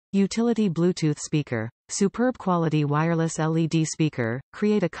Utility Bluetooth speaker. Superb quality wireless LED speaker,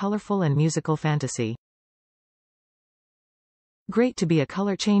 create a colorful and musical fantasy. Great to be a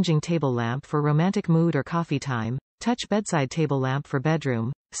color-changing table lamp for romantic mood or coffee time. Touch bedside table lamp for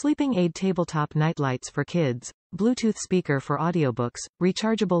bedroom. Sleeping aid tabletop nightlights for kids. Bluetooth speaker for audiobooks.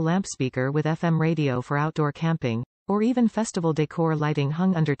 Rechargeable lamp speaker with FM radio for outdoor camping. Or even festival decor lighting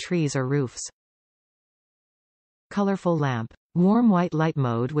hung under trees or roofs. Colorful lamp. Warm white light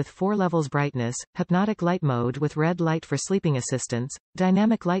mode with 4 levels brightness, hypnotic light mode with red light for sleeping assistance,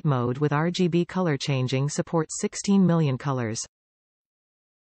 dynamic light mode with RGB color changing supports 16 million colors.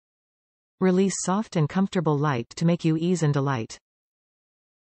 Release soft and comfortable light to make you ease and delight.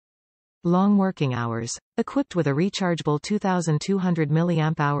 Long working hours. Equipped with a rechargeable 2200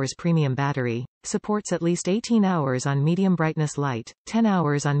 mAh premium battery, supports at least 18 hours on medium brightness light, 10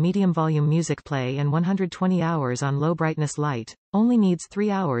 hours on medium volume music play and 120 hours on low brightness light, only needs 3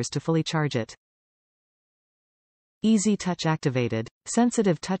 hours to fully charge it. Easy touch activated.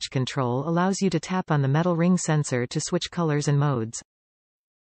 Sensitive touch control allows you to tap on the metal ring sensor to switch colors and modes.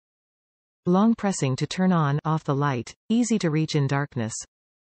 Long pressing to turn on, off the light, easy to reach in darkness.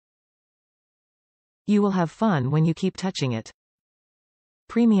 You will have fun when you keep touching it.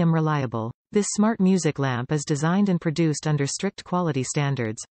 Premium reliable. This smart music lamp is designed and produced under strict quality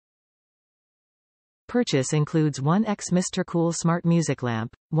standards. Purchase includes 1x MRCOOL smart music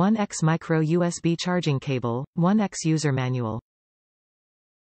lamp, 1x micro USB charging cable, 1x user manual.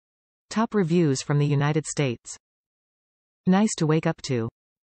 Top reviews from the United States. Nice to wake up to.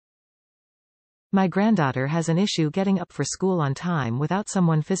 My granddaughter has an issue getting up for school on time without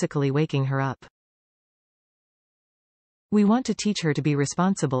someone physically waking her up. We want to teach her to be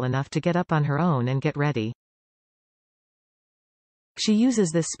responsible enough to get up on her own and get ready. She uses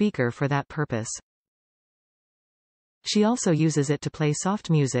this speaker for that purpose. She also uses it to play soft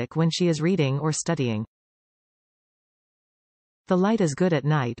music when she is reading or studying. The light is good at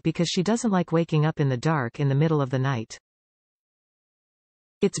night because she doesn't like waking up in the dark in the middle of the night.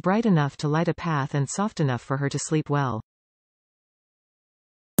 It's bright enough to light a path and soft enough for her to sleep well.